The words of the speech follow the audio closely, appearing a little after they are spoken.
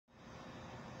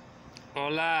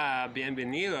Hola,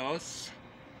 bienvenidos.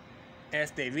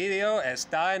 Este video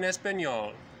está en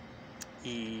español.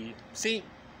 Y sí,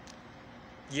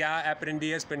 ya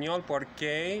aprendí español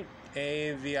porque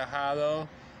he viajado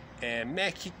en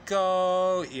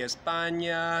México y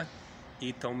España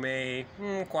y tomé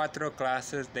 4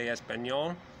 clases de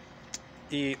español.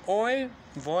 Y hoy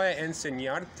voy a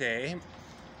enseñarte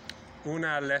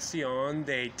una lección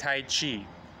de Tai Chi.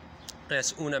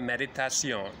 Es una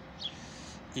meditación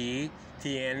y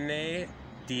tiene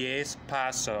 10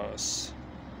 pasos.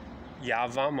 Ya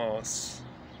vamos,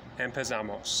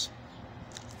 empezamos.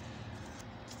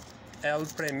 El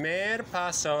primer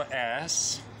paso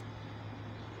es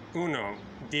 1,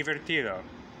 divertido.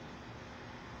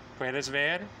 ¿Puedes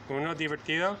ver? 1,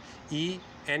 divertido. Y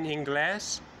en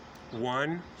inglés,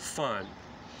 1, fun.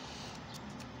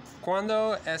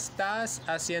 Cuando estás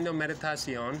haciendo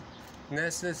meditación,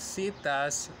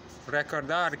 necesitas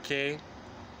recordar que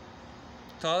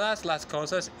todas las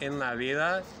cosas en la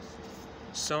vida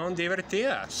son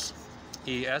divertidas.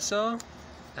 Y eso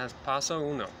es paso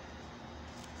 1.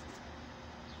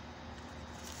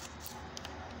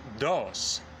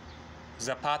 2,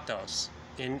 zapatos.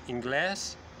 En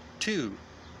inglés, 2,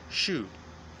 shoe.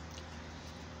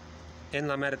 En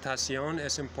la meditación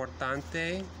es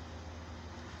importante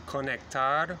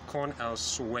conectar con el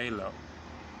suelo,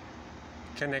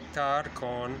 conectar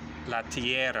con la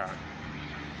tierra.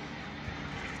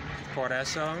 Por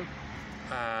eso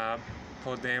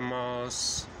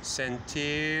podemos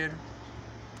sentir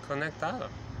conectado.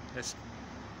 Es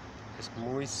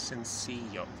muy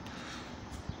sencillo.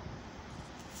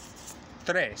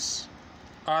 3,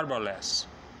 árboles.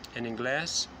 En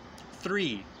inglés,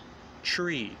 3,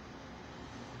 tree.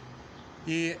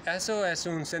 Y eso es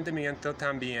un sentimiento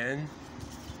también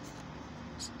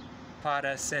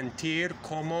para sentir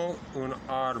como un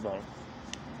árbol.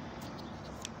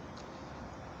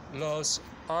 Los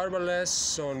árboles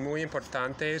son muy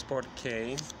importantes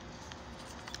porque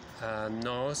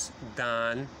nos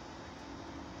dan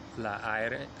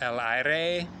el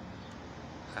aire,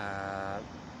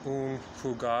 un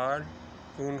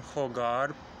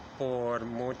hogar por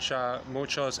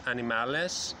muchos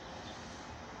animales.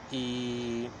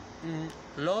 Y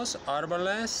los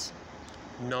árboles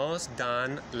nos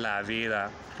dan la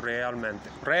vida realmente.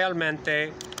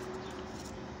 Realmente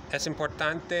es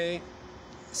importante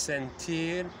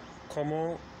sentir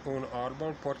como un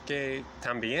árbol porque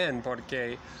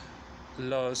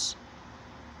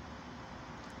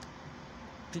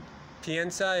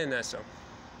piensa en eso,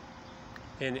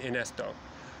 en esto.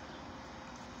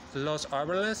 Los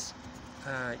árboles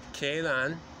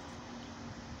quedan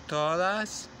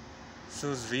todas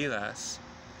sus vidas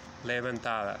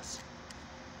levantadas.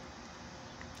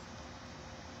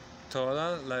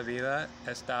 Toda la vida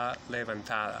está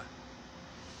levantada.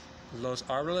 Los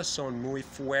árboles son muy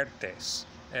fuertes.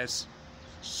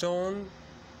 Son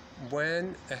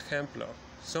buen ejemplo.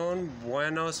 Son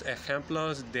buenos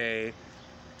ejemplos de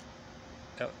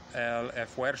el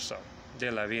esfuerzo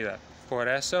de la vida. Por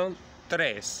eso,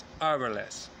 3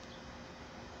 árboles.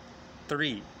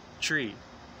 3, tree.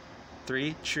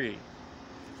 3, tree.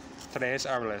 3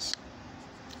 árboles.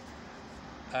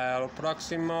 El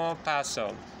próximo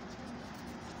paso.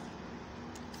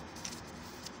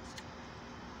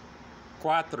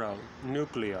 4,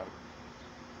 núcleo.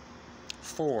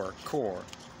 4, core.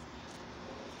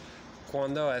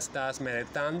 Cuando estás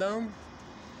meditando,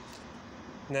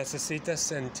 necesitas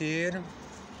sentir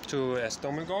tu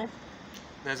estómago.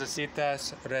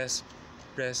 Necesitas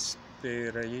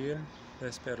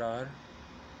respirar.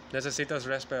 Necesitas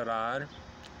respirar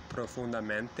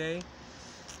profundamente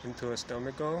en tu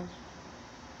estómago.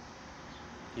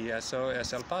 Y eso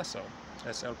es el paso.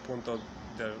 Es el punto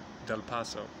del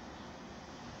paso.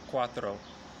 4,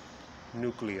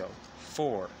 núcleo.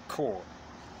 4, core.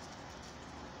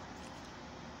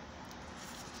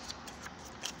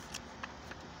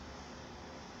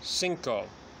 5,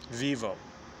 vivo.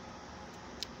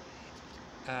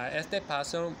 Este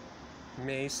paso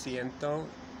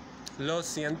lo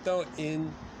siento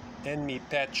en mi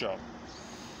pecho.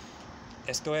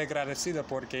 Estoy agradecido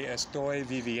porque estoy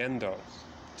viviendo.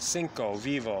 5,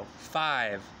 vivo.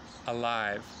 5,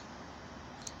 alive.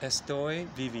 Estoy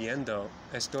viviendo.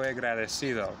 Estoy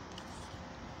agradecido.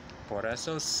 Por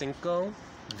eso 5,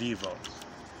 vivo.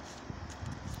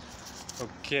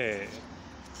 Ok.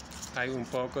 Hay un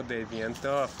poco de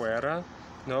viento afuera.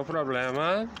 No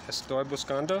problema. Estoy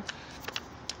buscando.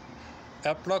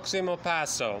 El próximo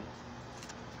paso.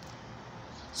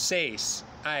 6,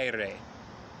 aire.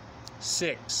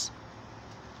 6,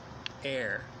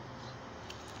 air.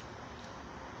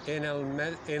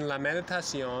 En la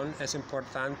meditación es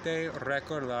importante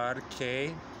recordar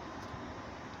que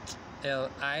el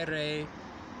aire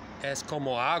es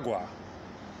como agua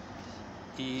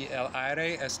y el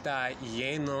aire está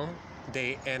lleno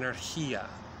de energía.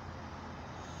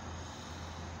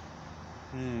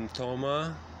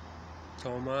 Toma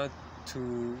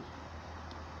tu,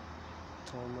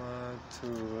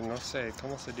 no sé,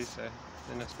 ¿cómo se dice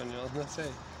en español? No sé,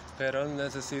 pero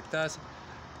necesitas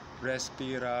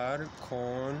respirar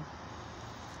con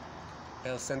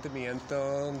el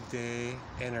sentimiento de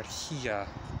energía.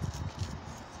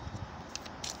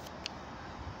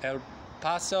 El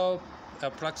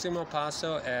próximo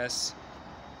paso es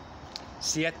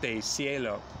 7,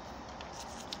 cielo.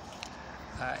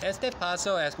 Este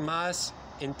paso es más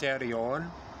interior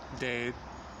de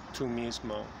tú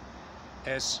mismo.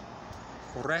 Es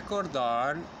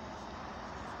recordar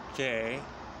que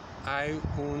hay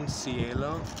un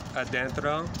cielo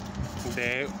adentro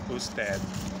de usted.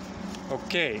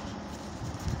 Ok.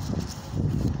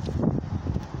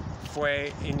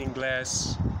 Fue en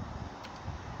inglés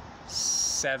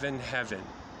 7 heaven.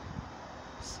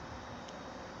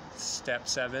 Step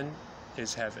 7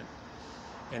 is heaven.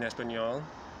 En español,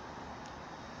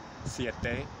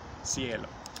 7, cielo.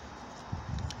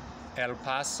 El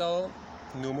paso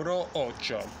número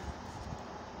 8.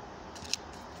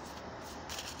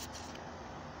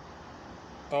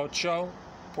 8,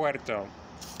 puerto.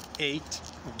 8,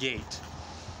 gate.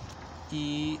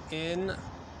 Y en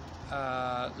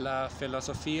la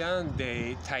filosofía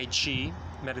de Tai Chi,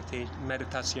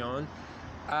 meditación,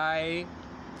 hay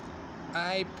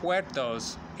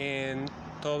puertos en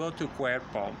todo tu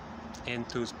cuerpo, en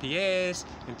tus pies,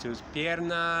 en tus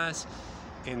piernas,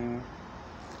 en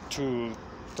tu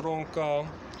tronco,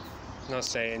 no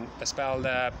sé, en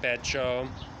espalda, pecho,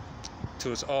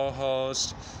 tus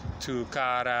ojos, tu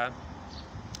cara.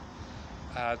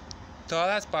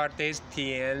 Todas partes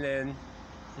tienen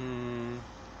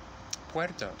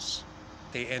puertos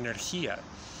de energía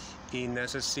y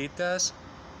necesitas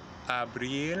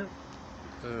abrir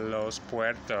los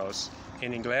puertos.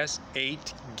 En inglés,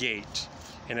 8 gate.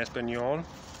 En español,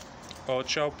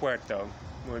 8 puerto.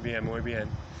 Muy bien, muy bien.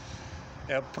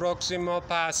 El próximo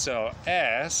paso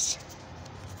es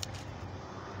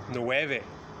 9.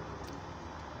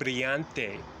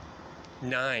 Brillante.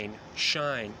 9.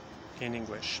 Shine en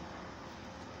inglés.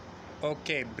 Ok,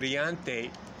 brillante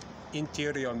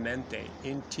interiormente.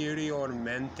 En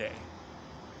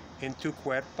tu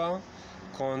cuerpo,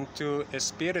 con tu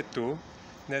espíritu,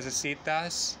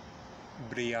 necesitas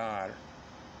brillar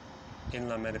en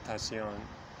la meditación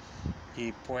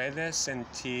y puedes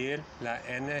sentir la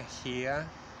energía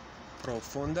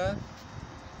profunda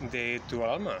de tu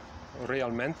alma.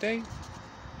 Realmente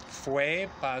fue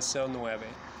paso 9.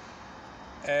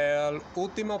 El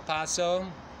último paso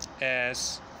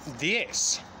es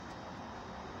 10.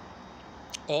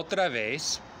 Otra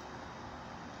vez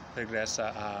regresa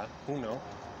a 1,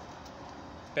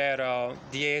 pero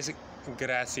 10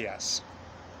 gracias.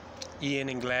 Y en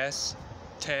inglés,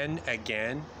 10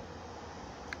 again,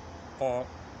 o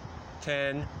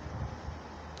 10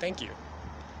 thank you.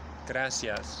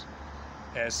 Gracias.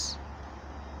 Es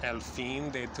el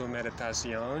fin de tu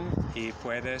meditación y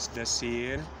puedes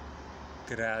decir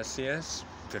gracias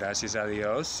a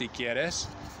Dios si quieres,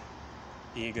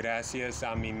 y gracias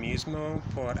a mí mismo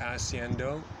por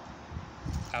haciendo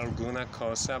alguna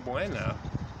cosa buena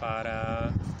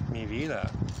para mi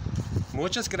vida.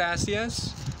 Muchas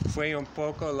gracias. Fue un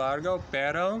poco largo,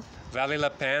 pero vale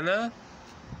la pena.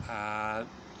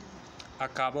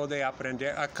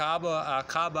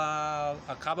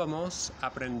 Acabamos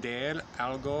aprender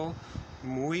algo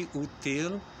muy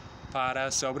útil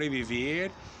para sobrevivir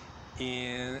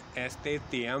en este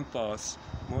tiempo.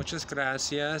 Muchas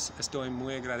gracias. Estoy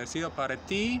muy agradecido para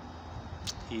ti.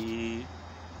 Y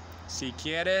si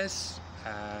quieres,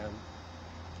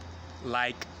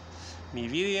 like mi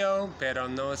video, pero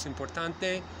no es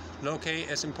importante. Lo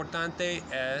que es importante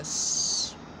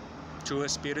es tu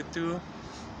espíritu,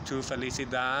 tu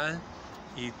felicidad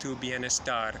y tu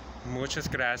bienestar. Muchas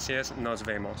gracias. Nos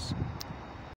vemos.